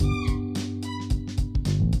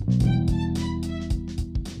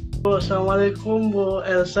Assalamualaikum Bu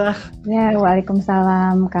Elsa. Ya,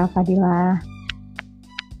 waalaikumsalam Kak Fadila.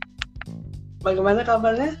 Bagaimana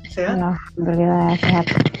kabarnya? Sehat? Alhamdulillah sehat.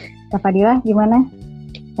 Kak Fadila gimana?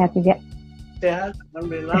 Sehat juga? Sehat,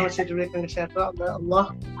 alhamdulillah masih diberikan kesehatan oleh Allah.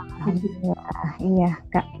 Alhamdulillah. Iya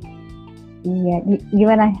Kak. Iya,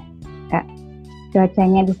 gimana Kak?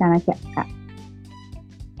 Cuacanya di sana Kak?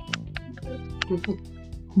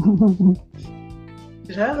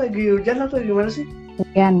 Di sana lagi hujan atau gimana sih?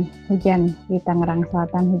 Hujan di Tangerang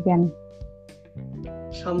Selatan hujan.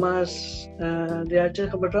 Sama di Aceh,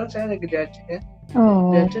 kebetulan saya lagi di Aceh ya. Oh.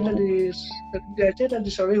 Di Aceh tadi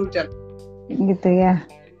sore hujan. Gitu ya.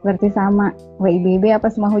 Berarti sama. WIBB apa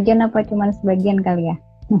semua hujan apa cuma sebagian kali ya?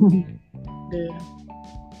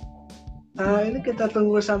 Ini kita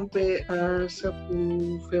tunggu sampai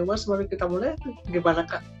Humas baru kita mulai. Gimana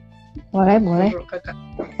Kak? Boleh.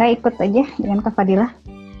 Saya ikut aja dengan Kak Fadila.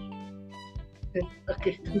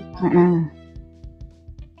 Oke.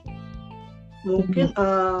 Mungkin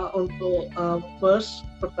untuk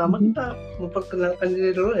pertama kita memperkenalkan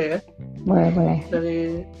diri dulu ya. Boleh.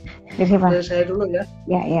 Dari siapa? Dari saya dulu ya.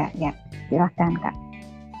 Ya. Silakan Kak.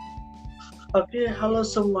 Oke, halo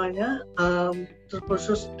semuanya.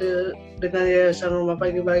 Terkhusus dengan Yayasan Rumah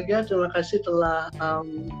Pagi Bahagia, terima kasih telah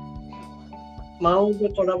mau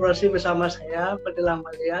berkolaborasi bersama saya, Fadilah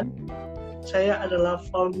Malian. Saya adalah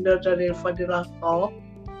founder dari Fadilah Talk.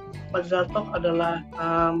 Fadilah Talk adalah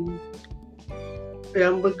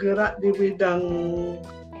yang bergerak di bidang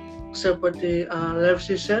seperti live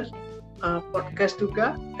session, podcast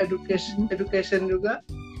juga, education juga,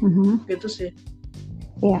 gitu sih.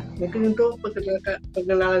 Iya. Mungkin itu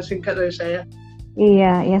perkenalan singkat dari saya.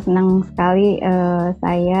 Iya, ya senang sekali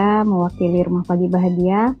saya mewakili Rumah Pagi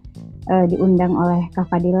Bahagia diundang oleh Kak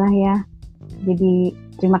Fadilah ya. Jadi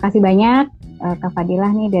terima kasih banyak Kak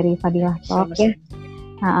Fadilah nih dari Fadilah Talk ya.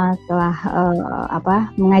 Setelah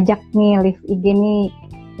mengajak nih live IG nih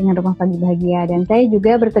dengan Rumah Pagi Bahagia, dan saya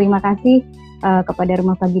juga berterima kasih kepada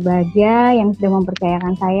Rumah Pagi Bahagia yang sudah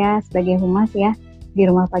mempercayakan saya sebagai humas ya di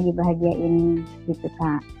Rumah Pagi Bahagia ini gitu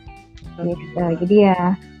Kak. Gitu. Jadi ya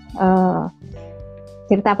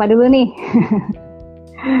cerita apa dulu nih?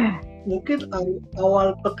 Mungkin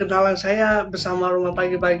awal perkenalan saya bersama Rumah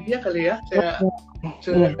Pagi Bahagia kali ya. Saya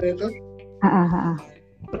ceritakan itu.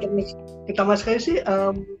 Pertama sekali sih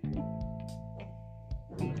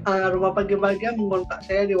Rumah Pagi Bahagia mengontak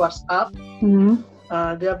saya di WhatsApp.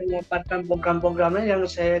 Dia menyampaikan program-programnya yang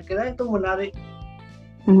saya kira itu menarik.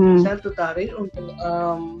 Saya tertarik untuk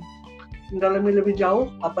mendalami lebih jauh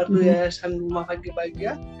apa itu Yayasan Rumah Pagi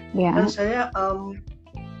Bahagia. Dan saya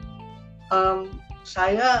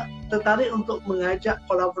tertarik untuk mengajak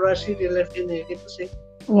kolaborasi di live ini, gitu sih.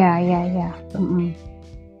 Iya.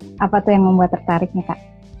 Apa tuh yang membuat tertariknya Kak?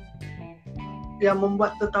 Yang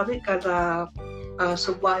membuat tertarik karena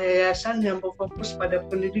sebuah yayasan yang berfokus pada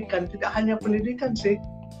pendidikan, tidak hanya pendidikan sih.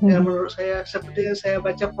 Ya menurut saya, seperti yang saya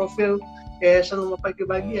baca profil Yayasan Rumah Pagi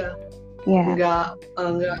Bahagia, nggak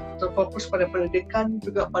terfokus pada pendidikan,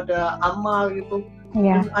 juga pada amal gitu.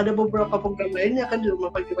 Dan ada beberapa program lainnya kan di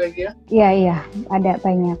Rumah Pagi Bahagia. Iya, ada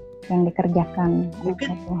banyak yang dikerjakan.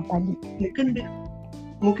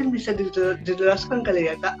 Mungkin bisa dijelaskan kali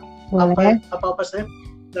ya Kak. Boleh. Apa saja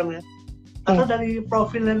programnya? Atau dari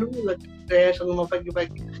profilnya dulu lah, Yayasan Rumah Pagi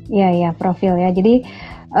Bahagia. Iya, profil ya. Jadi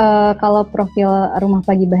kalau profil Rumah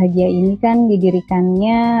Pagi Bahagia ini kan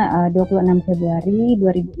didirikannya 26 Februari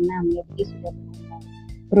 2006 ya. Jadi sudah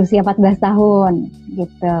berusia 14 tahun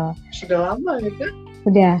gitu. Sudah lama ya Kak?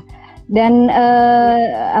 Sudah. Dan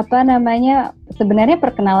sebenarnya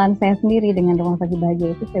perkenalan saya sendiri dengan Rumah Pagi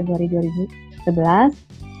Bahagia itu Februari 2011.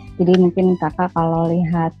 Jadi mungkin Kakak kalau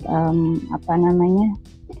lihat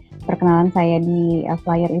perkenalan saya di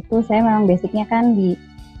flyer itu, saya memang basicnya kan di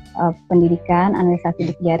pendidikan, analisa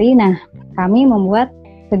sidik jari. Nah, kami membuat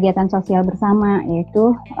kegiatan sosial bersama,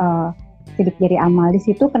 yaitu sidik jari amal. Di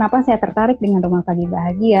situ kenapa saya tertarik dengan Rumah Pagi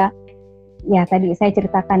Bahagia? Ya tadi saya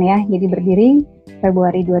ceritakan ya. Jadi berdiri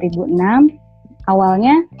Februari 2006.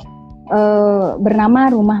 Awalnya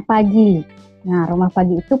bernama Rumah Pagi. Nah, Rumah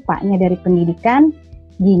Pagi itu P-nya dari pendidikan,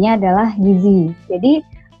 G-nya adalah gizi. Jadi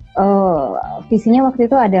visinya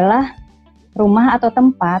waktu itu adalah rumah atau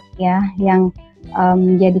tempat ya yang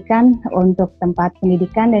menjadikan untuk tempat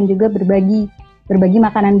pendidikan dan juga berbagi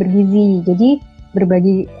makanan bergizi. Jadi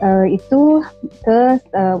berbagi itu ke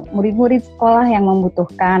murid-murid sekolah yang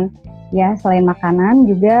membutuhkan ya, selain makanan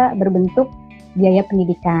juga berbentuk biaya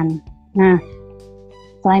pendidikan. Nah,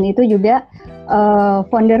 selain itu juga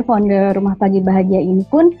founder Rumah Pagi Bahagia ini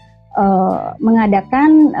pun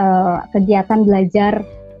mengadakan kegiatan belajar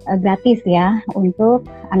gratis ya untuk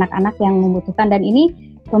anak-anak yang membutuhkan, dan ini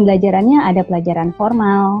pembelajarannya ada pelajaran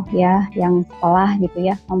formal ya, yang sekolah gitu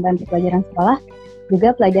ya, membantu pelajaran sekolah,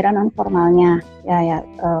 juga pelajaran non formalnya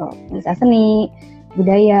misal seni,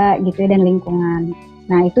 budaya gitu ya, dan lingkungan.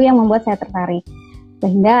 Nah itu yang membuat saya tertarik,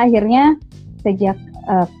 sehingga akhirnya sejak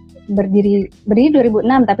berdiri 2006,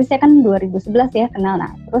 tapi saya kan 2011 ya kenal.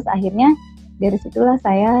 Nah terus akhirnya dari situlah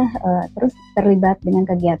saya terus terlibat dengan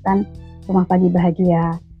kegiatan Rumah Pagi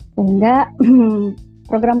Bahagia, sehingga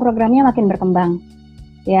program-programnya makin berkembang.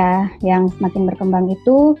 Ya, yang semakin berkembang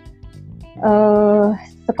itu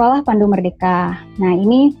Sekolah Pandu Merdeka. Nah,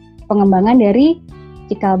 ini pengembangan dari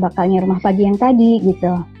cikal bakalnya Rumah Pagi yang tadi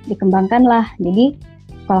gitu. Dikembangkanlah jadi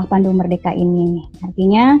Sekolah Pandu Merdeka ini.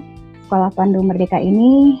 Artinya Sekolah Pandu Merdeka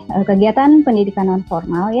ini kegiatan pendidikan non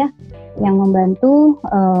formal ya, yang membantu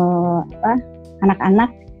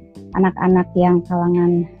anak-anak yang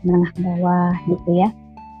kalangan menengah ke bawah gitu ya.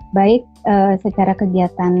 Baik secara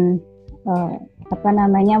kegiatan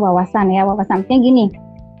wawasannya gini,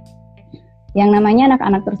 yang namanya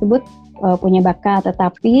anak-anak tersebut punya bakat,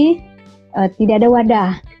 tetapi tidak ada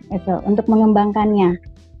wadah itu untuk mengembangkannya.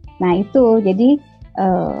 Nah itu jadi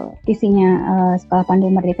isinya Sekolah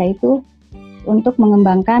Pandu Merdeka itu untuk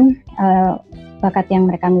mengembangkan bakat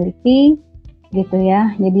yang mereka miliki gitu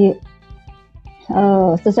ya. Jadi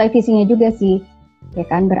sesuai visinya juga sih, ya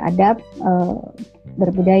kan, beradab,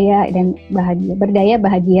 berbudaya dan bahagia, berdaya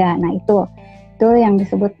bahagia. Nah itu yang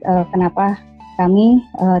disebut kenapa kami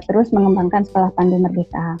terus mengembangkan Sekolah Pandu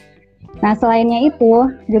Merdeka. Nah selainnya itu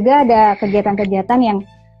juga ada kegiatan-kegiatan yang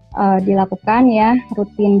dilakukan ya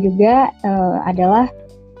rutin juga, adalah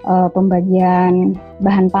pembagian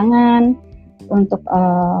bahan pangan untuk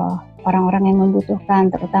orang-orang yang membutuhkan,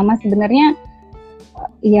 terutama sebenarnya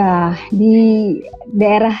ya di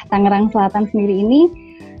daerah Tangerang Selatan sendiri ini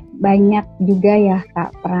banyak juga ya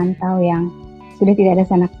Kak perantau yang sudah tidak ada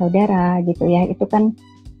sanak saudara gitu ya, itu kan,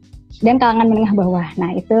 dan kalangan menengah bawah.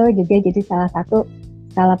 Nah itu juga jadi salah satu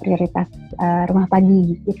skala prioritas Rumah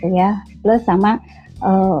Pagi gitu ya, plus sama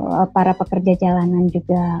para pekerja jalanan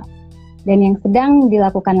juga. Dan yang sedang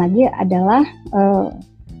dilakukan lagi adalah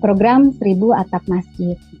program 1000 atap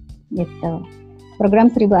masjid gitu. Program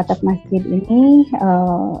 1000 atap masjid ini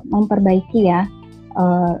memperbaiki ya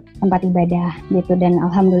tempat ibadah gitu, dan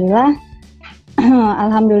alhamdulillah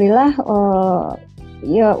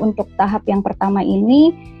ya untuk tahap yang pertama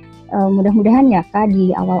ini mudah-mudahan ya Kak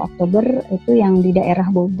di awal Oktober itu yang di daerah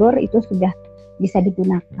Bogor itu sudah bisa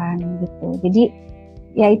digunakan gitu. Jadi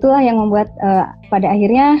ya itulah yang membuat pada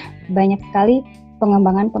akhirnya banyak sekali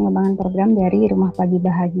pengembangan program dari Rumah Pagi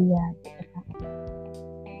Bahagia gitu Kak.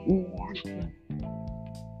 Iya.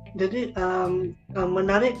 Jadi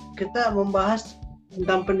menarik kita membahas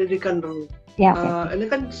tentang pendidikan dulu. Ya, ini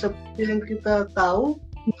kan seperti yang kita tahu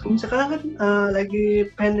sekarang kan lagi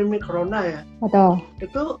pandemi corona ya. Betul.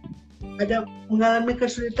 Itu ada mengalami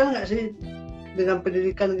kesulitan nggak sih dengan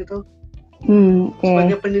pendidikan gitu?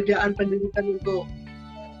 Sebagai penyediaan pendidikan untuk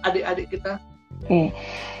adik-adik kita.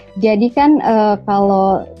 Jadi kan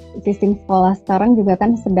kalau sistem sekolah sekarang juga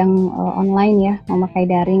kan sedang online ya, memakai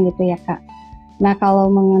daring gitu ya Kak. Nah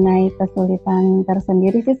kalau mengenai kesulitan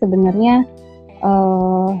tersendiri sih sebenarnya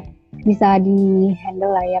bisa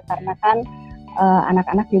di-handle lah ya, karena kan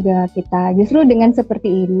anak-anak juga kita justru dengan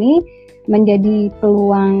seperti ini menjadi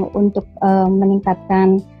peluang untuk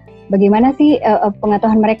meningkatkan bagaimana sih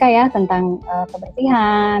pengetahuan mereka ya tentang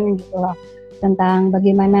kebersihan gitu loh, tentang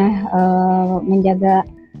bagaimana menjaga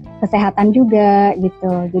kesehatan juga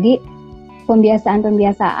gitu. Jadi pembiasaan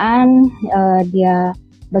dia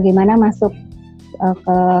bagaimana masuk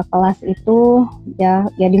ke kelas itu ya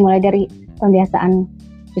dimulai dari pembiasaan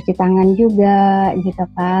cuci tangan juga gitu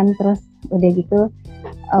kan, terus udah gitu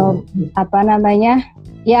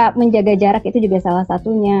ya menjaga jarak itu juga salah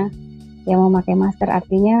satunya, yang memakai masker,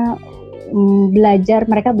 artinya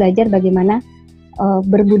mereka belajar bagaimana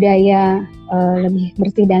berbudaya lebih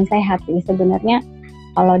bersih dan sehat. Sebenarnya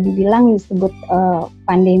kalau dibilang disebut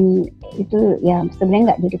pandemi itu ya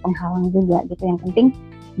sebenarnya nggak jadi penghalang juga gitu. Yang penting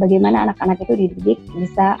bagaimana anak-anak itu dididik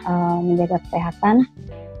bisa menjaga kesehatan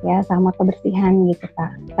ya sama kebersihan gitu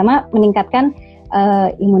Kak, sama meningkatkan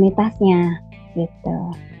imunitasnya gitu.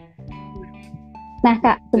 Nah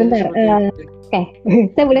Kak sebentar, oke.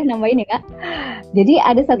 Saya boleh nambahin ya Kak. Jadi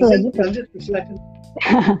ada satu lagi.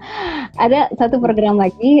 Ada satu program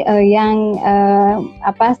lagi yang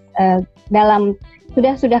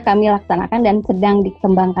sudah kami laksanakan dan sedang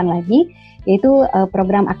dikembangkan lagi, yaitu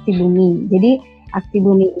program Aksi Bumi. Jadi Aksi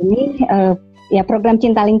Bumi ini ya program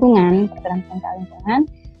cinta lingkungan.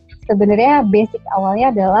 Sebenarnya basic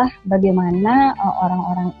awalnya adalah bagaimana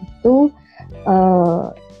orang-orang itu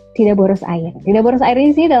tidak boros air. Tidak boros air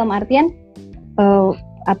ini sih dalam artian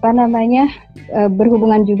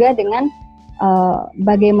berhubungan juga dengan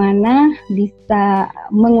bagaimana bisa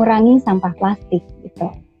mengurangi sampah plastik gitu.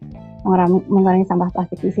 Mengurangi sampah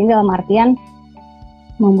plastik di sini dalam artian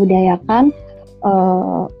membudayakan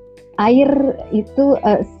air itu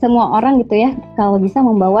semua orang gitu ya, kalau bisa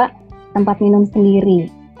membawa tempat minum sendiri.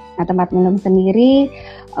 Nah, tempat minum sendiri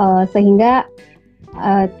sehingga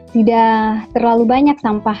tidak terlalu banyak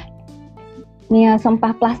sampah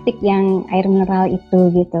plastik yang air mineral itu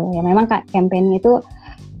gitu. Ya memang kampanye itu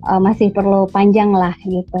masih perlu panjang lah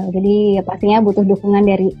gitu. Jadi pastinya butuh dukungan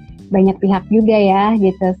dari banyak pihak juga ya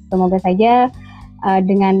gitu. Semoga saja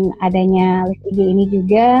dengan adanya live IG ini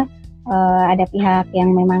juga ada pihak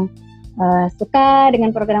yang memang suka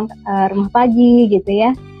dengan program Rumah Pagi gitu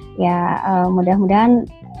ya. Ya mudah-mudahan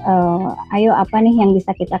ayo apa nih yang bisa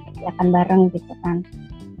kita kerjakan bareng gitu kan.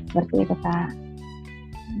 Seperti itu Kak.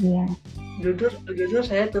 Iya. Jujur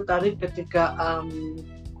saya tertarik ketika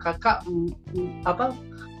kakak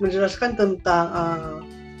menjelaskan tentang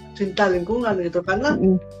cinta lingkungan gitu, karena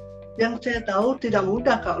yang saya tahu tidak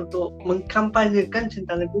mudah Kak untuk mengkampanyekan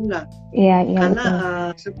cinta lingkungan. Iya, karena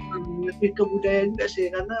lebih ke budaya juga sih,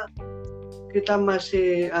 karena kita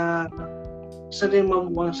masih sering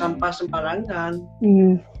membuang sampah sembarangan.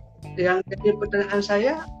 Yang jadi pertanyaan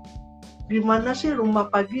saya, gimana sih Rumah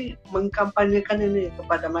Pagi mengkampanyekan ini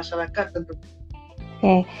kepada masyarakat tentu?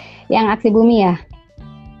 Oke, yang aksi bumi ya?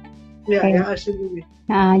 Ya, yang aksi bumi.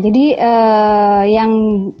 Nah, jadi yang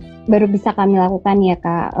baru bisa kami lakukan ya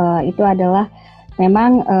Kak, itu adalah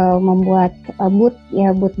memang membuat booth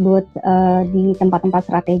di tempat-tempat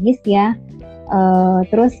strategis ya.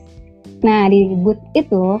 Terus, nah di booth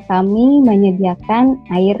itu kami menyediakan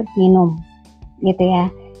air minum, gitu ya.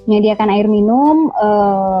 Menyediakan air minum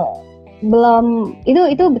belum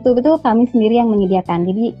itu betul-betul kami sendiri yang menyediakan.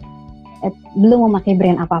 Jadi belum memakai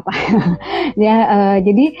brand apa-apa ya,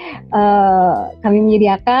 jadi kami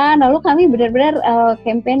menyediakan, lalu kami benar-benar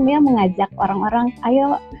campaign ya, mengajak orang-orang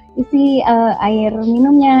ayo isi air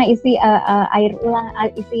minumnya, isi air ulang,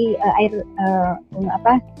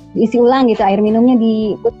 isi ulang gitu air minumnya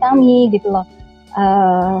di booth kami gitu loh,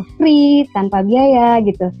 free tanpa biaya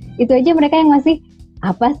gitu. Itu aja mereka yang masih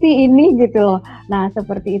apa sih ini gitu loh. Nah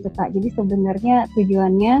seperti itu Kak, jadi sebenarnya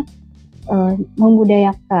tujuannya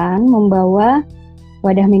membudayakan membawa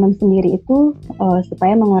wadah minum sendiri itu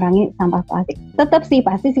supaya mengurangi sampah plastik. Tetap sih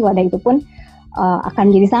pasti si wadah itu pun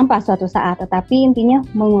akan jadi sampah suatu saat, tetapi intinya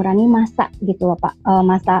mengurangi masa gitu loh Pak,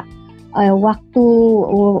 masa waktu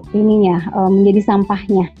ininya menjadi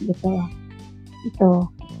sampahnya gitu loh. Itu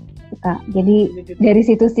Kak. Jadi dari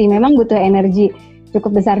situ sih memang butuh energi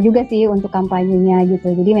cukup besar juga sih untuk kampanyenya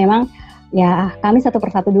gitu. Jadi memang ya kami satu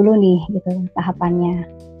persatu dulu nih gitu tahapannya.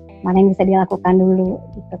 Mana yang bisa dilakukan dulu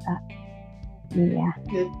gitu Kak. Iya.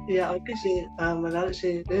 Ya oke sih, menarik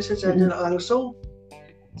sih. Jadi secara tidak langsung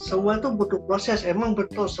semua itu butuh proses. Emang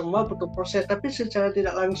betul semua butuh proses, tapi secara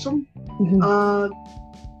tidak langsung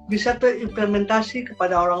bisa terimplementasi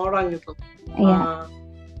kepada orang-orang gitu. Iya.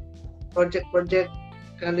 Project-project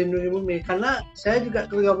dengan lindungi bumi. Karena saya juga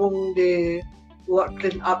tergabung di World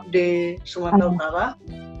Clean Up Day Sumatera Utara.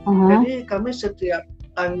 Jadi kami setiap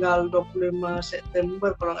tanggal 25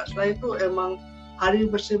 September kalau nggak salah itu emang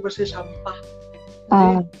hari bersih-bersih sampah.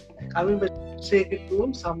 Jadi kami bersih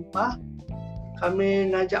itu sampah,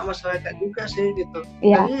 kami ngajak masyarakat juga sih gitu.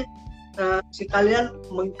 Jadi sekalian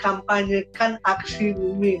mengkampanyekan aksi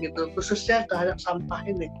bumi gitu, khususnya terhadap sampah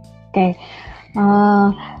ini. Oke.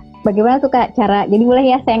 Bagaimana tuh Kak cara, jadi boleh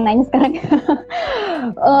ya saya yang nanya sekarang.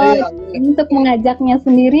 Untuk mengajaknya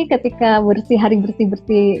sendiri ketika hari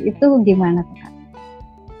bersih-bersih itu gimana tuh Kak?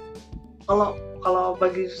 Kalau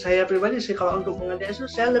bagi saya pribadi sih, kalau untuk mengajak itu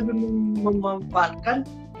saya lebih memanfaatkan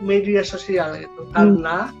media sosial itu,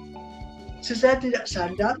 karena saya tidak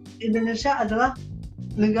sadar Indonesia adalah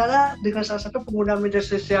negara dengan salah satu pengguna media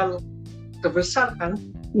sosial terbesar kan.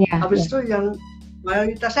 Habis itu yang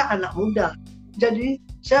mayoritasnya anak muda. Jadi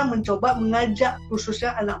saya mencoba mengajak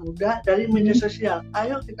khususnya anak muda dari media sosial.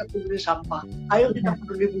 Ayo kita peduli sampah, ayo kita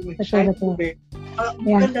peduli bumi. Kalau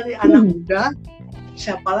bukan dari anak muda,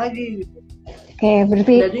 siapa lagi gitu. Oke,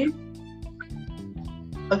 berarti jadi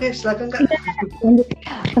silakan Kak.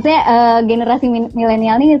 Maksudnya generasi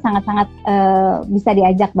milenial ini sangat-sangat bisa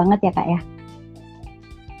diajak banget ya Kak ya?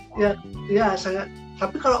 Ya sangat.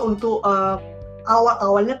 Tapi kalau untuk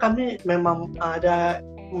awal-awalnya kami memang ada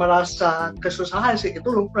merasa kesusahan sih, itu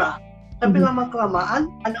lumrah. Tapi lama-kelamaan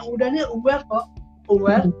anak mudanya aware.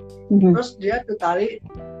 Terus dia tertarik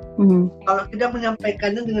kalau kita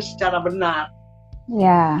menyampaikannya dengan secara benar.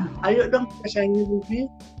 Ayo dong kita sayangi bumi.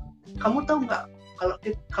 Kamu tahu nggak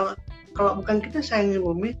kalau bukan kita sayangi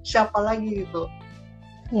bumi, siapa lagi gitu?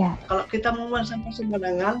 Ya. Kalau kita membuang sampah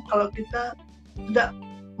sembarangan, kalau kita tidak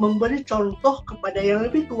memberi contoh kepada yang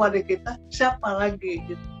lebih tua dari kita, siapa lagi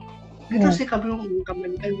gitu. Itu sih kami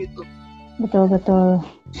mengkampanyekan gitu. Betul.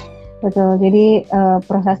 Jadi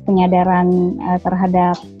proses penyadaran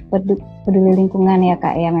terhadap peduli lingkungan ya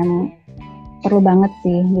Kak ya memang perlu banget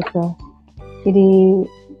sih gitu. Jadi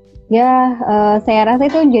ya saya rasa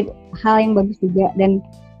itu hal yang bagus juga, dan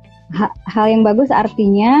hal yang bagus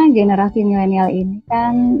artinya generasi milenial ini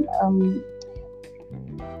kan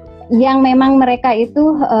yang memang mereka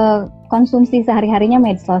itu konsumsi sehari-harinya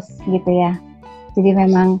medsos gitu ya. Jadi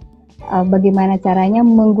memang bagaimana caranya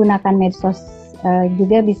menggunakan medsos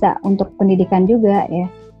juga bisa untuk pendidikan juga ya.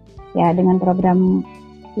 Ya dengan program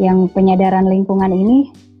yang penyadaran lingkungan ini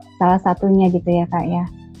salah satunya gitu ya Kak ya.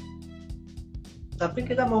 Tapi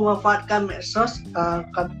kita memanfaatkan medsos,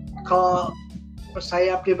 kalau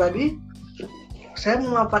saya pribadi, saya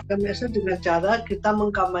memanfaatkan medsos dengan cara kita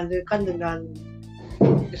mengkampanyekan dengan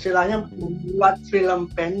istilahnya membuat film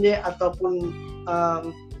pendek ataupun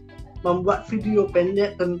membuat video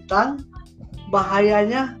pendek tentang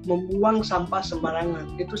bahayanya membuang sampah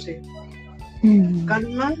sembarangan. Itu sih.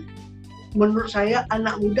 Karena menurut saya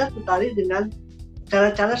anak muda tertarik dengan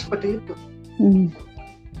cara-cara seperti itu.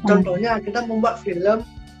 Contohnya kita membuat film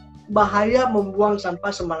bahaya membuang sampah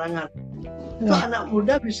sembarangan. Itu anak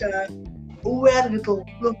muda bisa aware gitu.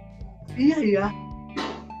 Loh, iya ya.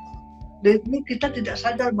 Dan ini kita tidak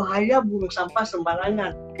sadar bahaya buang sampah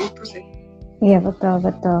sembarangan. Gitu sih. Iya betul.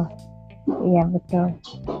 Iya betul.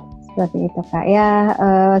 Seperti itu Kak. Ya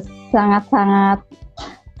sangat-sangat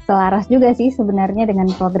selaras juga sih sebenarnya dengan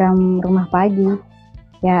program Rumah Pagi.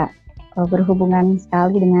 Ya berhubungan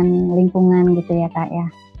sekali dengan lingkungan gitu ya Kak ya.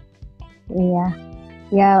 Iya.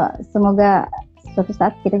 Ya semoga suatu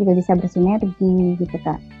saat kita juga bisa bersinergi gitu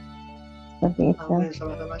Kak. Seperti itu. Amin,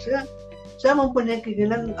 sama-sama. Saya mempunyai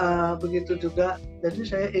keinginan begitu juga. Jadi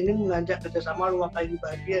saya ingin mengajak kerjasama Rumah Pagi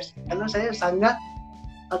Bahagia karena saya sangat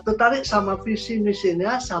tertarik sama visi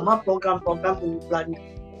misinya sama program-program unggulannya.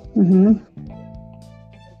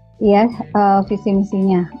 Iya, visi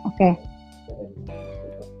misinya. Oke.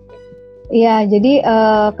 Iya, jadi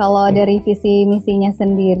kalau dari visi misinya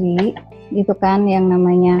sendiri gitu kan yang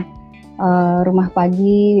namanya Rumah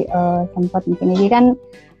Pagi sempat mungkin ini kan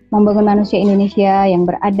membangun manusia Indonesia yang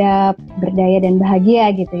beradab, berdaya dan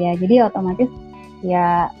bahagia gitu ya. Jadi otomatis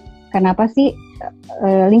ya kenapa sih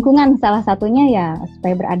lingkungan salah satunya ya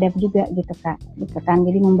supaya beradab juga gitu Kak. Gitu kan.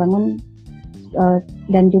 Jadi membangun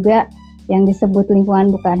dan juga yang disebut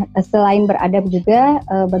lingkungan bukan selain beradab juga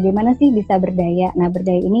bagaimana sih bisa berdaya. Nah,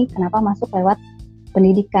 berdaya ini kenapa masuk lewat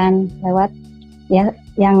pendidikan, lewat ya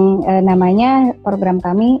yang namanya program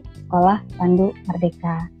kami Sekolah Pandu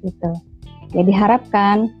Merdeka gitu. Ya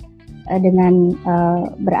diharapkan dengan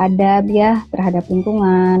beradab ya terhadap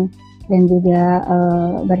lingkungan dan juga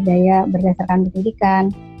berdaya berdasarkan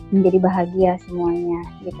pendidikan menjadi bahagia semuanya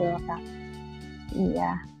gitu loh Kak.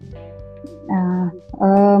 Iya.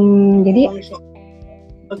 Jadi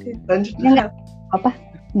oke, lanjut. Apa?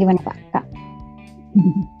 Gimana Pak? Kak?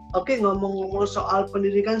 Oke, ngomong-ngomong soal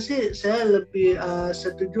pendidikan sih, saya lebih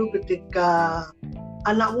setuju ketika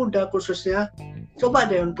anak muda khususnya coba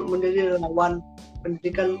deh untuk menjadi relawan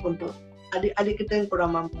pendidikan untuk adik-adik kita yang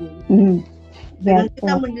kurang mampu. Dengan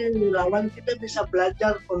kita menjadi relawan, kita bisa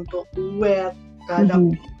belajar untuk aware terhadap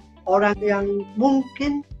orang yang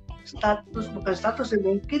mungkin bukan status yang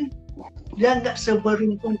mungkin dia nggak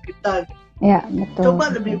seberuntung kita. Ya, betul.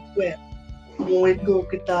 Coba lebih aware. Mau itu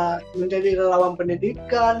kita menjadi relawan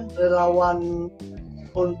pendidikan, relawan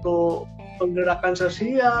untuk penggerakan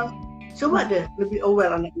sosial, coba deh lebih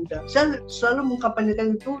aware anak muda. Saya selalu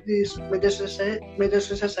mengkampanyekan itu di media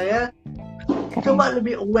sosial saya. Coba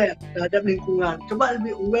lebih aware terhadap lingkungan, coba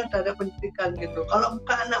lebih aware terhadap pendidikan gitu. Kalau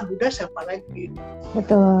bukan anak muda siapa lagi?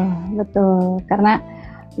 Betul. Karena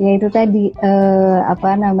ya itu tadi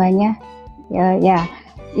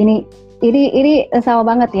ini sama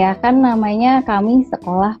banget ya kan namanya kami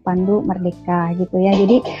Sekolah Pandu Merdeka gitu ya.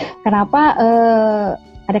 Jadi kenapa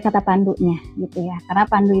ada kata pandunya gitu ya? Karena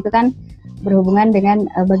pandu itu kan berhubungan dengan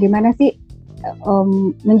bagaimana sih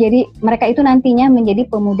menjadi mereka itu nantinya menjadi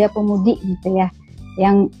pemuda-pemudi gitu ya,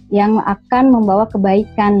 yang akan membawa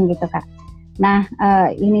kebaikan gitu Kak. Nah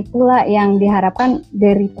ini pula yang diharapkan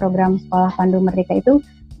dari program Sekolah Pandu Merdeka itu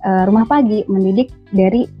Rumah Pagi mendidik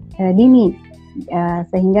dari dini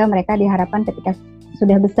sehingga mereka diharapkan ketika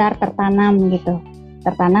sudah besar tertanam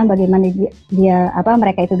bagaimana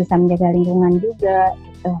mereka itu bisa menjaga lingkungan juga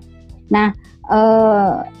gitu. Nah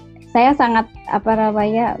saya sangat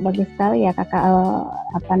bagus sekali ya Kakak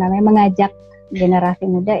mengajak generasi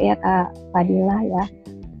muda ya Kak Fadilah ya,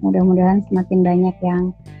 mudah-mudahan semakin banyak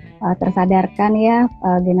yang tersadarkan ya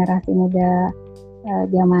generasi muda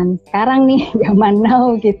zaman sekarang nih, zaman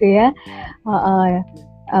now gitu ya,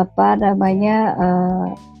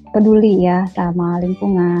 peduli ya sama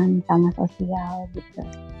lingkungan, sama sosial gitu.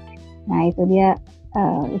 Nah itu dia,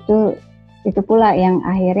 itu pula yang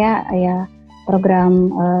akhirnya ya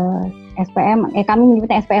program SPM, kami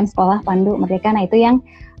menyebutnya SPM Sekolah Pandu Merdeka. Nah itu yang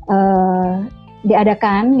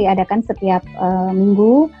diadakan setiap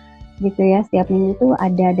minggu gitu ya, setiap minggu itu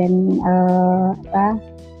ada, dan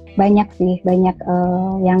banyak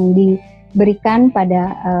yang diberikan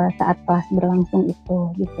pada saat kelas berlangsung itu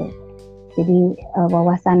gitu. Jadi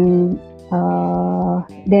wawasan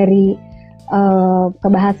dari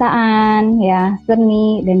kebahasaan ya,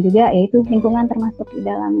 seni, dan juga yaitu lingkungan termasuk di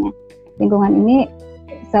dalamnya. Lingkungan ini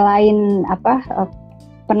selain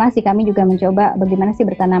pernah sih kami juga mencoba bagaimana sih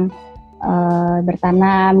bertanam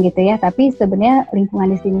gitu ya, tapi sebenarnya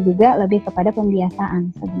lingkungan di sini juga lebih kepada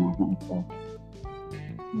pembiasaan sebenarnya itu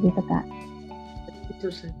gitu Kak. Itu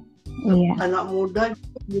sih. Iya. Anak muda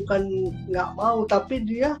bukan nggak mau, tapi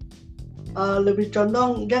dia lebih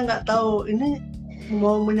condong, dia nggak tahu ini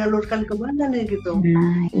mau menyalurkan kemana nih gitu.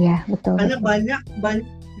 Nah iya betul. Karena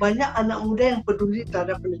banyak anak muda yang peduli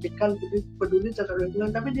terhadap pendidikan, peduli terhadap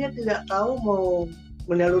lingkungan, tapi dia tidak tahu mau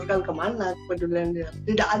menyalurkan kemana kepedulian dia.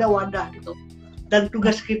 Tidak ada wadah gitu. Dan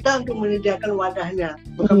tugas kita untuk menyediakan wadahnya.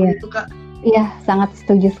 Bukan begitu Kak? Iya, sangat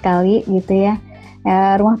setuju sekali gitu ya.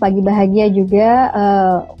 Rumah Pagi Bahagia juga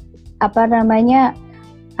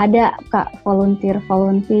ada Kak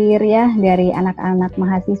volunteer ya dari anak-anak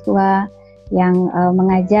mahasiswa yang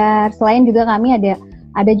mengajar. Selain juga kami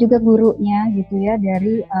ada juga gurunya gitu ya,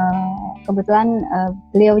 dari kebetulan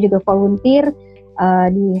beliau juga volunteer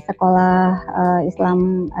di sekolah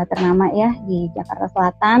Islam ternama ya di Jakarta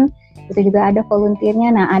Selatan. Itu juga ada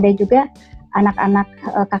volunteernya. Nah ada juga anak-anak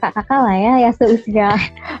kakak-kakak lah ya seusia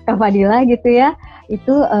Kak Fadila gitu ya,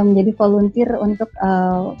 itu menjadi volunteer untuk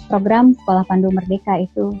program Sekolah Pandu Merdeka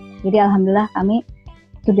itu. Jadi alhamdulillah kami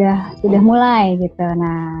sudah mulai gitu.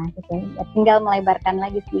 Nah gitu ya, tinggal melebarkan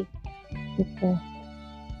lagi sih gitu.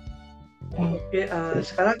 Oke,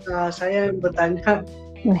 sekarang saya bertanya.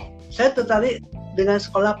 Saya tertarik dengan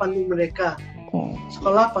Sekolah Pandu Merdeka.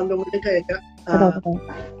 Sekolah Pandu Merdeka ya Kak. Betul.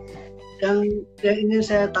 Yang ingin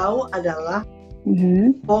saya tahu adalah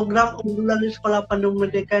program unggulan di Sekolah Pandu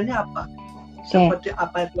Merdeka ini apa? Seperti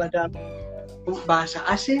apa itu, ada bahasa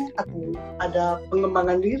asing atau ada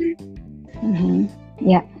pengembangan diri?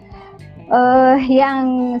 Ya,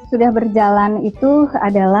 yang sudah berjalan itu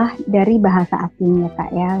adalah dari bahasa asing ya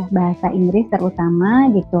Kak ya, bahasa Inggris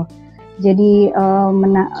terutama gitu. Jadi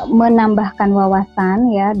menambahkan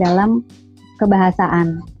wawasan ya dalam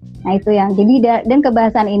kebahasaan. Nah itu yang jadi, dan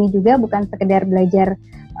kebahasaan ini juga bukan sekedar belajar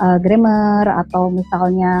grammar atau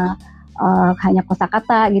misalnya hanya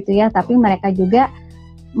kosakata gitu ya, tapi mereka juga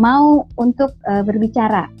mau untuk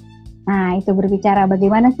berbicara. Nah itu berbicara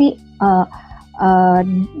bagaimana sih,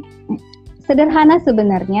 sederhana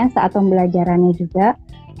sebenarnya saat pembelajarannya juga,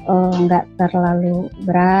 nggak terlalu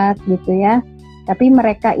berat gitu ya, tapi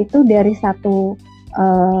mereka itu dari satu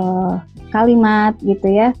kalimat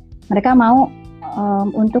gitu ya, mereka mau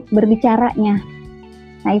untuk berbicaranya.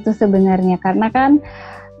 Nah itu sebenarnya karena kan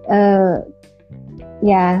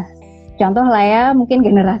ya contoh lah ya, mungkin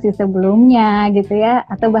generasi sebelumnya gitu ya,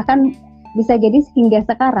 atau bahkan bisa jadi hingga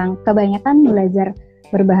sekarang kebanyakan belajar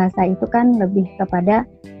berbahasa itu kan lebih kepada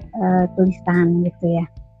tulisan gitu ya.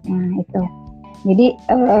 Nah itu jadi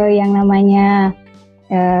yang namanya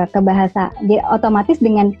kebahasa, jadi otomatis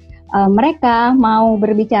dengan mereka mau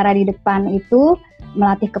berbicara di depan itu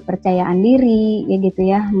melatih kepercayaan diri ya gitu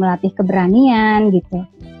ya, melatih keberanian gitu.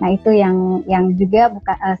 Nah itu yang juga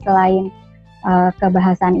selain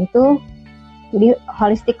kebahasaan itu, jadi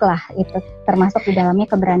holistik lah itu, termasuk di dalamnya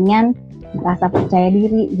keberanian, rasa percaya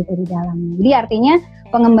diri gitu di dalamnya. Jadi artinya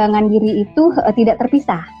pengembangan diri itu tidak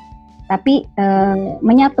terpisah, tapi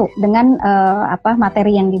menyatu dengan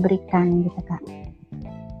materi yang diberikan gitu Kak.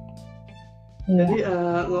 Jadi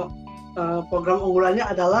program unggulannya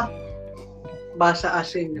adalah bahasa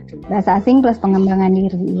asing gitu. Bahasa asing plus pengembangan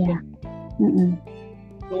diri ya.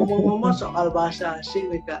 Ngomong-ngomong soal bahasa asing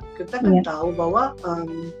nih Kak, kita kan tahu bahwa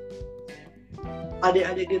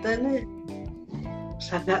adik-adik kita ini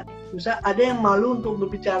sangat, misalnya ada yang malu untuk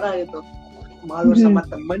berbicara gitu, malu sama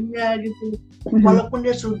temennya gitu, walaupun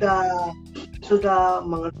dia sudah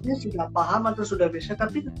mengerti, sudah paham atau sudah bisa,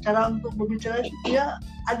 tapi cara untuk berbicara itu dia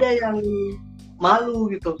ada yang malu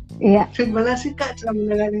gitu. Iya. Gimana sih Kak cara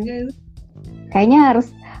menanganinya itu? Kayaknya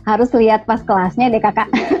harus lihat pas kelasnya deh Kakak.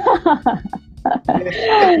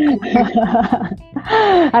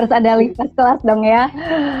 Harus ada lintas kelas dong ya.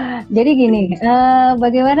 Jadi gini,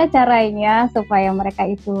 bagaimana caranya supaya mereka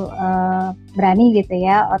itu berani gitu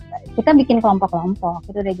ya? Kita bikin kelompok-kelompok,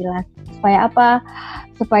 itu udah jelas. Supaya apa?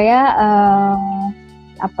 Supaya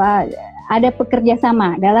ada bekerja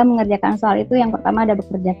sama dalam mengerjakan soal itu. Yang pertama ada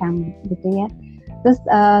bekerja sama, gitu ya. Terus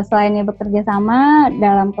selainnya bekerja sama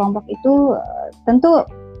dalam kelompok itu, tentu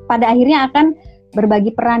pada akhirnya akan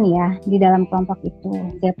berbagi peran ya di dalam kelompok itu.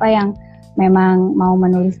 Siapa yang memang mau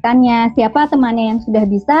menuliskannya, siapa temannya yang sudah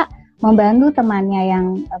bisa membantu temannya yang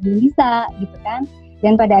belum bisa, gitu kan.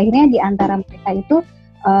 Dan pada akhirnya di antara mereka itu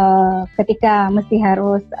ketika mesti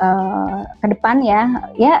harus ke depan ya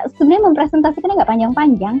sebenarnya mempresentasikannya nggak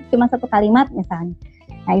panjang-panjang, cuma satu kalimat misalnya.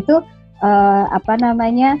 Nah itu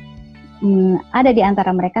ada di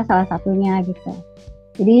antara mereka salah satunya gitu.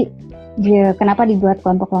 Jadi kenapa dibuat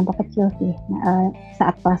kelompok-kelompok kecil sih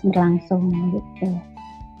saat kelas berlangsung gitu,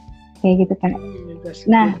 kayak gitu kan.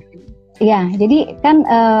 Nah, ya jadi kan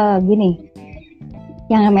gini,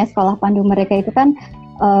 yang namanya sekolah pandu mereka itu kan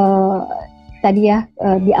tadi ya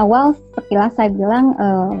di awal sekilas saya bilang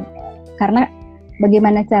karena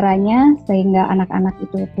bagaimana caranya sehingga anak-anak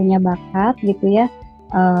itu punya bakat gitu ya,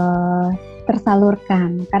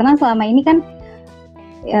 tersalurkan. Karena selama ini kan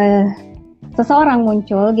seseorang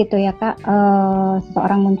muncul gitu ya Kak,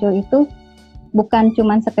 seseorang muncul itu bukan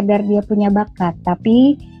cuma sekedar dia punya bakat,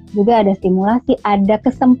 tapi juga ada stimulasi, ada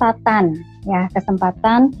kesempatan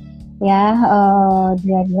ya,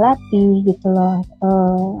 dia dilatih gitu loh,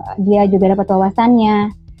 dia juga dapat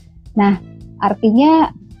wawasannya. Nah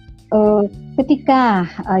artinya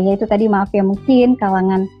ketika yaitu tadi maaf ya mungkin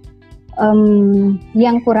kalangan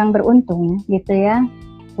yang kurang beruntung gitu ya,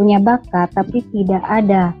 punya bakat tapi tidak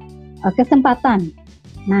ada kesempatan.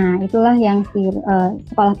 Nah itulah yang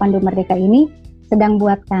sekolah pandu merdeka ini sedang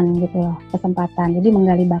buatkan gitu loh, kesempatan. Jadi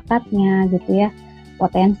menggali bakatnya gitu ya,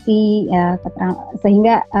 potensi ya,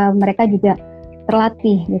 sehingga mereka juga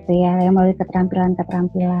terlatih gitu ya, yang melalui keterampilan.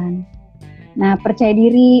 Nah percaya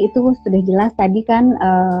diri itu sudah jelas tadi kan,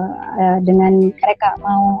 dengan mereka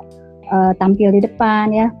mau tampil di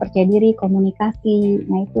depan ya, percaya diri, komunikasi.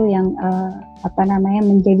 Nah itu yang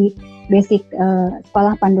menjadi basic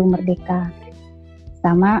sekolah pandu merdeka.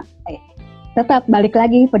 Sama tetap balik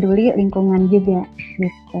lagi peduli lingkungan juga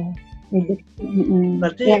gitu.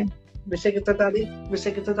 Berarti ya, bisa kita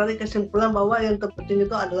tarik kesimpulan bahwa yang terpenting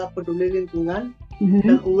itu adalah peduli lingkungan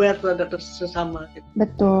dan aware terhadap sesama gitu.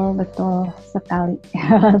 Betul sekali.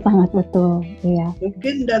 Sangat betul. Iya.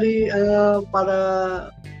 Mungkin dari para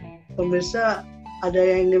pemirsa ada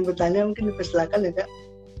yang ingin bertanya, mungkin dipersilakan ya Kak.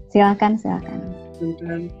 Silakan.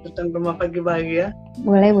 Tentang Rumah Pagi Bahagia.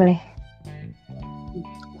 Boleh.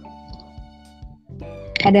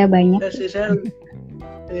 Ada banyak.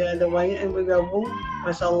 Ada banyak yang bergabung,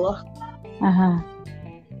 Masya Allah. Aha.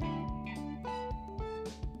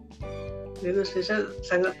 Itu saya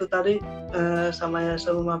sangat tertarik sama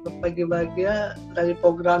Yayasan Rumah Pagi Bahagia, dari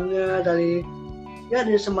programnya, dari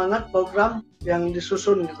semangat program yang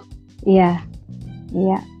disusun gitu. Iya,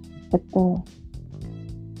 betul.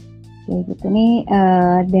 Kayak gitu nih,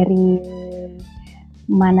 dari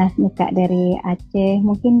mana nih Kak? Dari Aceh,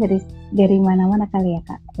 mungkin dari mana-mana kali ya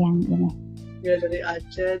Kak yang ini? Ya dari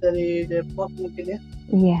Aceh, dari Depok mungkin ya.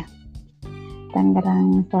 Iya,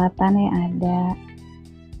 Tangerang Selatan ya ada.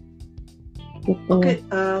 Gitu. Oke,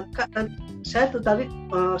 Kak, saya tertarik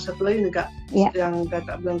satu lagi nih Kak, yang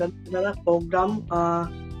Kakak bilang tadi adalah program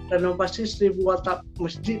renovasi 1000 atap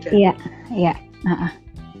masjid ya. Iya.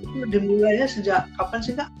 Itu dimulainya sejak kapan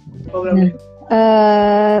sih Kak program itu?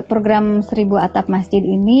 Program 1000 atap masjid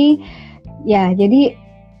ini ya, jadi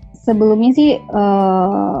sebelumnya sih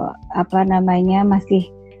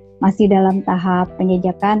masih dalam tahap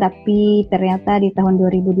penjajakan, tapi ternyata di tahun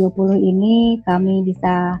 2020 ini kami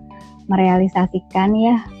bisa merealisasikan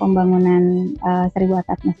ya pembangunan 1000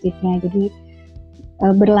 atap masjidnya. Jadi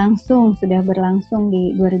sudah berlangsung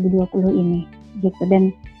di 2020 ini gitu,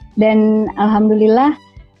 dan alhamdulillah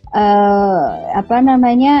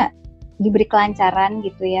diberi kelancaran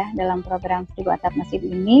gitu ya dalam program 1000 atap masjid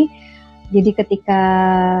ini. Jadi ketika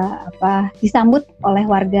disambut oleh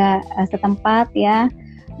warga setempat ya,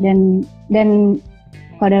 dan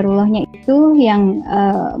qadarullahnya itu yang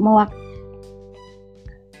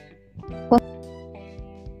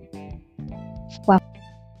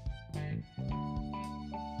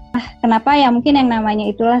kenapa ya, mungkin yang namanya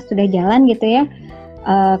itulah sudah jalan gitu ya,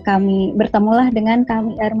 kami bertemulah dengan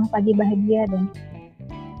Rumah Pagi Bahagia dan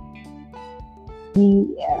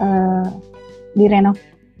direnov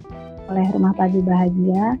oleh Rumah Pagi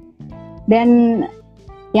Bahagia. Dan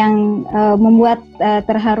yang membuat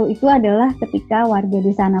terharu itu adalah ketika warga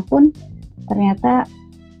di sana pun ternyata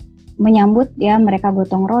menyambut ya, mereka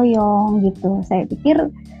gotong royong gitu. Saya pikir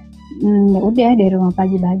ya udah dari Rumah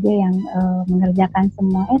Pagi Bahagia yang mengerjakan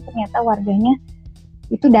semua, ternyata warganya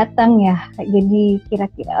itu datang ya. Jadi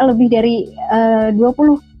kira-kira lebih dari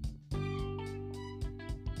 20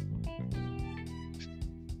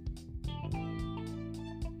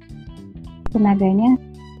 tenaganya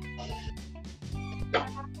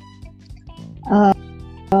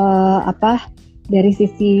dari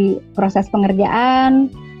sisi proses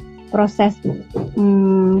pengerjaan, proses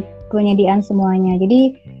penyediaan semuanya.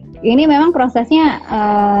 Jadi ini memang prosesnya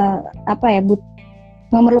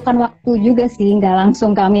memerlukan waktu juga sih, nggak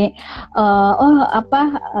langsung kami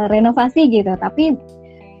renovasi gitu, tapi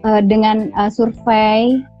dengan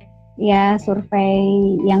survei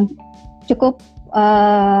yang cukup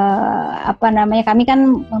kami kan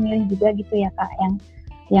memilih juga gitu ya Kak,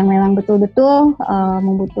 yang memang betul-betul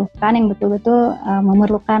membutuhkan, yang betul-betul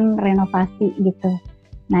memerlukan renovasi gitu.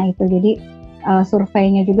 Nah itu jadi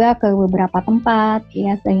surveinya juga ke beberapa tempat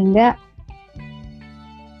ya, sehingga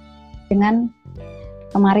dengan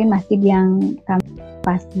kemarin masjid yang kami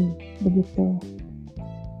pasti begitu.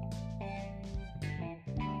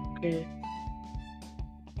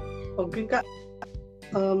 Oke Kak,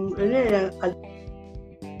 ini yang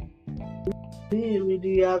ini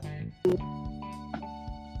media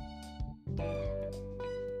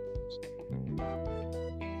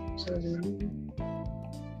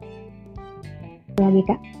lagi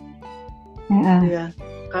Kak. Iya,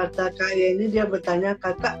 kata Kak ini dia bertanya,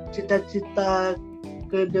 Kakak cita-cita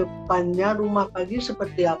ke depannya Rumah Pagi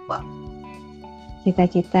seperti apa?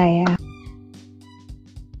 Cita-cita ya.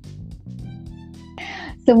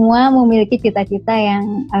 Semua memiliki cita-cita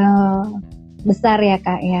yang besar ya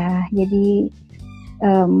Kak ya. Jadi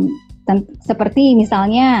seperti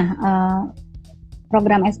misalnya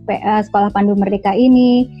program Sekolah Pandu Merdeka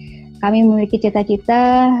ini, kami memiliki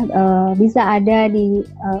cita-cita bisa ada di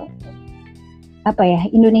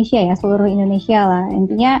Indonesia ya, seluruh Indonesia lah.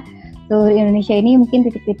 Intinya seluruh Indonesia ini mungkin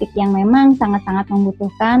titik-titik yang memang sangat-sangat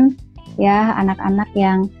membutuhkan ya, anak-anak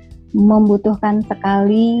yang membutuhkan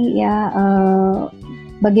sekali ya,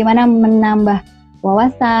 bagaimana menambah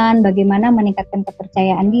wawasan, bagaimana meningkatkan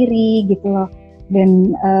kepercayaan diri gitu loh.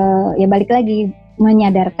 Dan ya balik lagi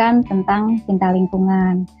menyadarkan tentang cinta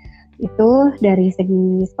lingkungan. Itu dari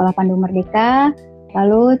segi Sekolah Pandu Merdeka.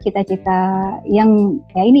 Lalu cita-cita yang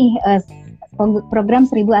ya ini program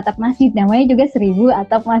 1000 atap masjid, namanya juga 1000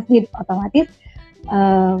 atap masjid, otomatis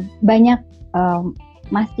banyak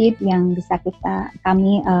masjid yang bisa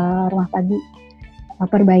kami Rumah Pagi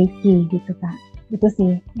perbaiki gitu Kak. Itu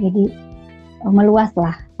sih, jadi meluas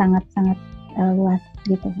lah, sangat-sangat luas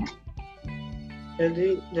gitu Kak.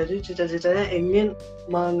 Jadi cita-citanya ingin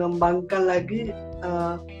mengembangkan lagi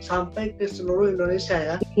sampai ke seluruh Indonesia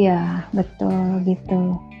ya? Iya, betul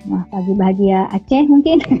gitu. Rumah Pagi Bahagia Aceh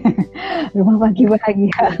mungkin. Rumah Pagi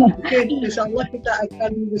Bahagia. Oke, insya Allah kita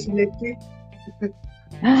akan bersinergi.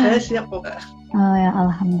 Saya siap kok Kak. Oh ya,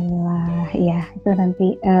 alhamdulillah. Iya, itu nanti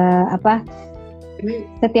ini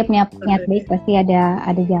setiap niat baik pasti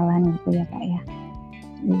ada jalan gitu ya Kak ya.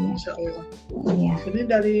 Iya. Insya Allah. Iya. Ini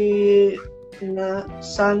dari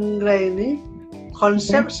Sanggra ini,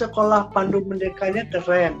 konsep Sekolah Pandu Merdekanya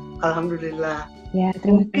keren, alhamdulillah. Ya,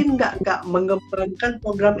 mungkin nggak mengembangkan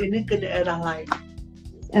program ini ke daerah lain?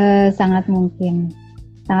 Sangat mungkin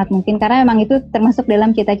karena memang itu termasuk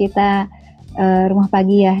dalam cita-cita Rumah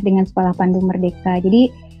Pagi ya, dengan Sekolah Pandu Merdeka.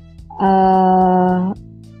 Jadi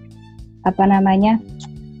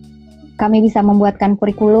kami bisa membuatkan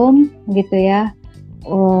kurikulum gitu ya,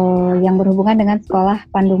 yang berhubungan dengan Sekolah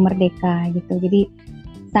Pandu Merdeka gitu. Jadi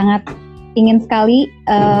sangat ingin sekali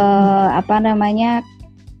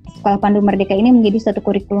Sekolah Pandu Merdeka ini menjadi suatu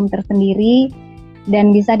kurikulum tersendiri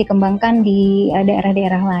dan bisa dikembangkan di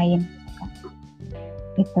daerah-daerah lain.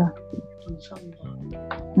 Gitu.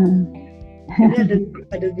 Ini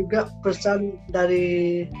ada juga pesan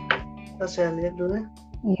dari, saya lihat dulu ya.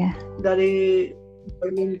 Iya. Dari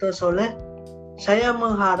Perminto Soleh, saya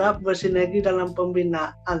mengharap bersinergi dalam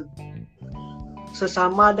pembinaan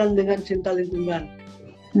sesama dan dengan cinta lingkungan.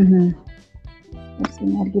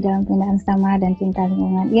 Bersinergi dalam pembinaan sama dan cinta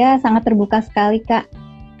lingkungan. Ya, sangat terbuka sekali Kak.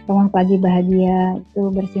 Rumah Pagi Bahagia itu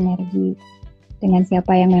bersinergi dengan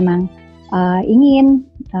siapa yang memang ingin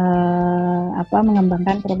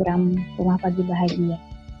mengembangkan program Rumah Pagi Bahagia.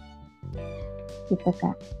 Gitu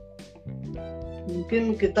Kak.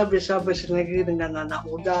 Mungkin kita bisa bersinergi dengan anak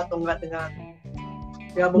muda atau enggak dengan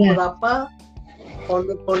beberapa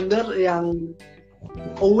founder yang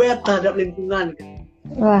aware terhadap lingkungan gitu.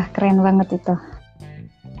 Wah, keren banget itu.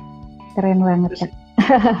 Keren banget Kak.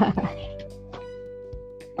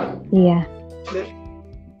 Iya.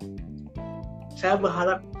 Saya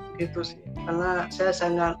berharap gitu sih, karena saya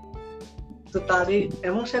sangat tertarik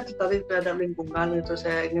terhadap lingkungan gitu.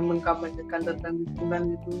 Saya ingin mengkampanyekan tentang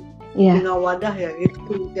lingkungan itu dengan wadah ya,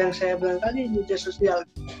 itu yang saya bilang tadi, media sosial.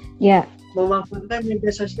 Memanfaatkan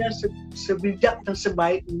media sosial sebijak dan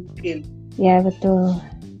sebaik mungkin. Ya, betul.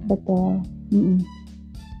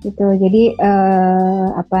 Gitu. Jadi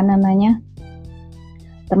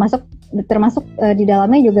termasuk di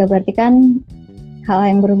dalamnya juga berarti kan hal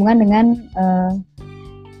yang berhubungan dengan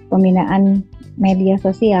pembinaan media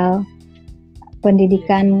sosial,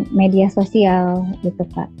 pendidikan media sosial gitu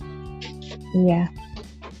Pak. Iya.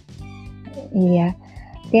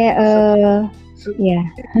 Oke, iya.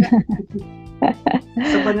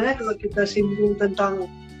 Sebenarnya kalau kita singgung tentang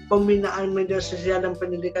pembinaan media sosial dan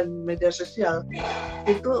pendidikan media sosial,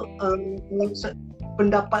 itu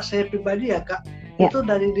pendapat saya pribadi ya Kak, itu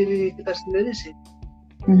dari diri kita sendiri sih.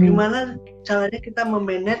 Gimana caranya kita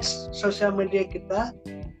memanage sosial media kita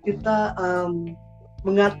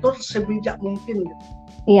mengatur sebijak mungkin gitu.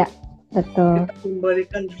 Iya, betul. Kita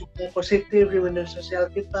memberikan hal positif di media sosial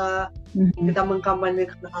kita, kita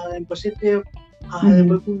mengkampanyekan hal yang positif, hal yang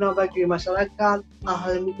berguna bagi masyarakat, hal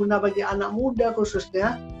yang berguna bagi anak muda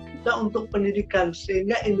khususnya, dan untuk pendidikan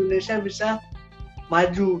sehingga Indonesia bisa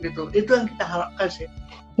maju gitu. Itu yang kita harapkan sih.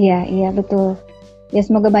 Iya, betul. Ya,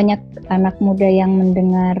 semoga banyak anak muda yang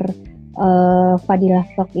mendengar Fadilah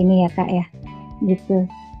Vlog ini ya Kak ya, gitu.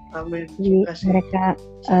 Amin. Jadi mereka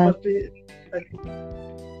seperti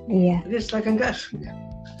iya. Jadi silakan Kak.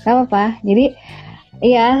 Gak apa-apa. Jadi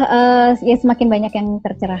ya semakin banyak yang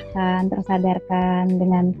tercerahkan, tersadarkan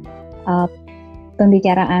dengan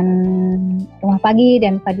pembicaraan Rumah Pagi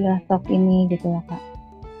dan Fadilah Talk ini gitu ya Kak.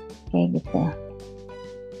 Kayak gitu.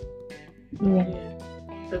 Iya.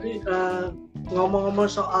 Jadi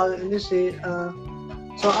ngomong-ngomong soal ini sih,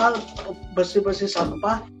 soal bersih-bersih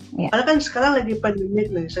sampah. Karena kan sekarang lagi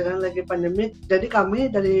pandemik. Jadi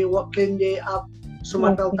kami dari Walking Day Up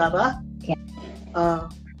Sumatera Utara,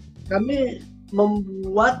 kami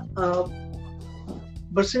membuat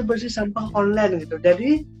bersih-bersih sampah online gitu.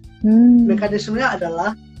 Jadi mekanismenya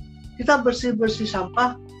adalah kita bersih-bersih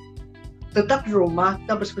sampah tetap di rumah,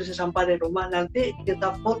 kita bersih-bersih sampah di rumah. Nanti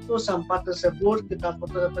kita foto sampah tersebut, kita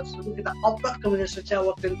upload ke media sosial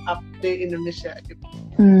Walking Up di Indonesia gitu.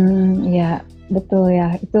 Ya betul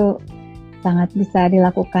ya, itu sangat bisa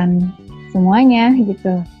dilakukan semuanya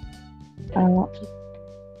gitu. Kalau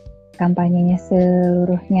kampanyenya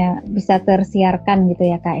seluruhnya bisa tersiarkan gitu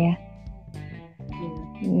ya Kak ya.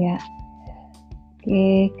 Iya.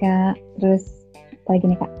 Oke Kak, terus apa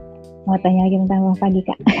lagi nih Kak? Mau tanya lagi tentang Rumah Pagi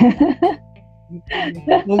Kak?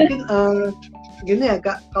 Mungkin gini ya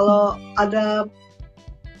Kak, kalau ada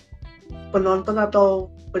penonton atau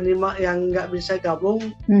penyimak yang nggak bisa gabung,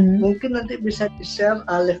 mungkin nanti bisa di-share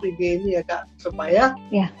live IG ini ya Kak, supaya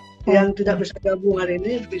yang tidak bisa gabung hari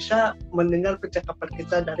ini bisa mendengar percakapan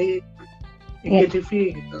kita dari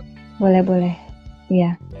IGTV gitu. Boleh.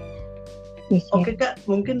 Iya. Oke Kak,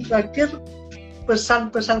 mungkin terakhir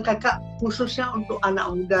pesan-pesan Kakak khususnya untuk anak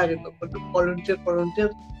muda gitu, untuk volunteer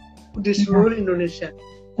di seluruh Indonesia.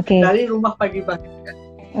 Dari Rumah Pagi Bahagia.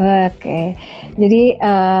 Jadi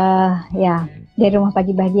dari Rumah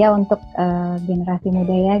Pagi Bahagia untuk generasi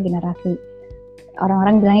muda ya, generasi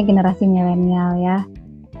orang-orang bilangnya generasi milenial ya.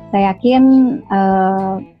 Saya yakin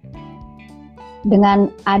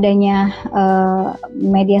dengan adanya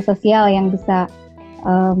media sosial yang bisa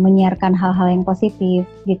menyiarkan hal-hal yang positif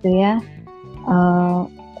gitu ya,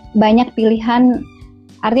 banyak pilihan.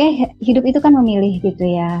 Artinya hidup itu kan memilih gitu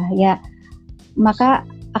ya, maka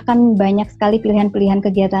akan banyak sekali pilihan-pilihan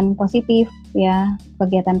kegiatan positif ya,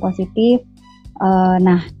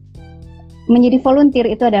 nah, menjadi volunteer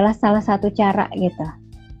itu adalah salah satu cara gitu,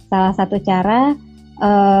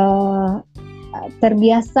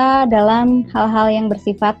 terbiasa dalam hal-hal yang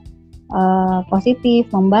bersifat positif,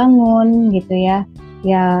 membangun gitu ya,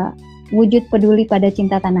 wujud peduli pada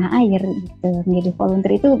cinta tanah air gitu. Menjadi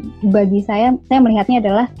volunteer itu bagi saya melihatnya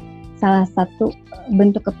adalah salah satu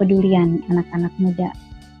bentuk kepedulian anak-anak muda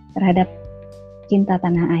terhadap cinta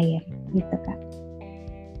tanah air gitu Kak.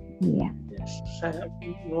 Iya. Saya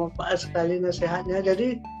bermanfaat sekali nasihatnya.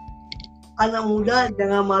 Jadi anak muda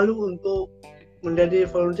jangan malu untuk menjadi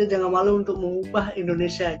volunteer, jangan malu untuk mengubah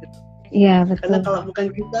Indonesia gitu. Iya betul. Karena kalau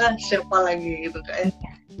bukan kita siapa lagi gitu Kak.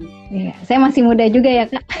 Iya, saya masih muda juga ya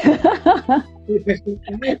Kak.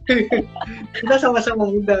 Kita sama-sama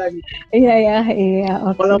muda gitu. Iya. Okay.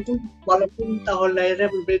 Walaupun tahun lahirnya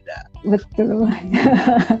berbeda. Betul.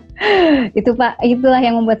 Itu Pak, itulah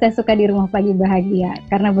yang membuat saya suka di Rumah Pagi Bahagia,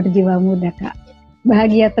 karena berjiwa muda Kak.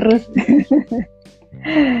 Bahagia terus.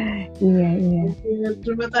 Iya, iya.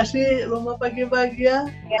 Terima kasih Rumah Pagi Bahagia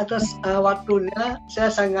atas waktunya. Saya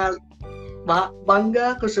sangat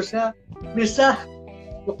bangga khususnya bisa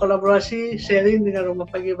berkolaborasi sharing dengan Rumah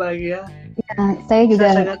Pagi Bahagia. Ya, saya juga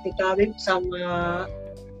sangat tertarik sama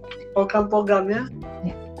program-programnya.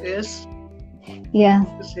 Yes. Iya,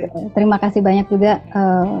 terima kasih banyak juga.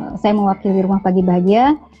 Saya mewakili Rumah Pagi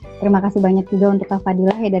Bahagia. Terima kasih banyak juga untuk Kak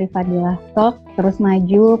Fadilah ya dari Fadilah Talk. Terus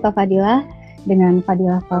maju Kak Fadilah dengan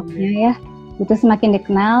Fadilah Talk-nya ya. Itu semakin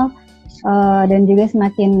dikenal dan juga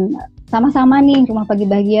semakin sama-sama nih Rumah Pagi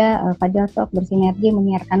Bahagia, Fadilah Talk bersinergi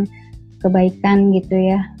menyiarkan kebaikan gitu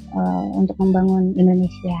ya untuk membangun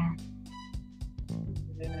Indonesia.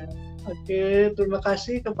 Oke, terima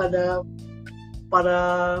kasih kepada para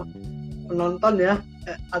penonton ya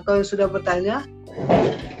atau yang sudah bertanya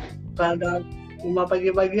terhadap Rumah Pagi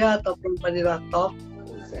Bahagia ataupun Fadilah Talk.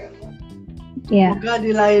 Iya. Semoga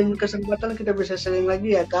di lain kesempatan kita bisa sharing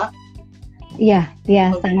lagi ya Kak. Iya,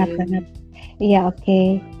 sangat-sangat. Iya, oke.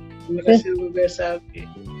 Terima kasih luar biasa.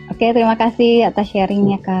 Oke, terima kasih atas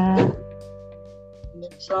sharingnya Kak.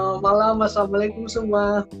 Selamat malam, assalamualaikum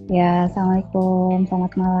semua. Ya, assalamualaikum,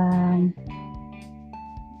 selamat malam.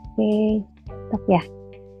 Oke, tetap ya.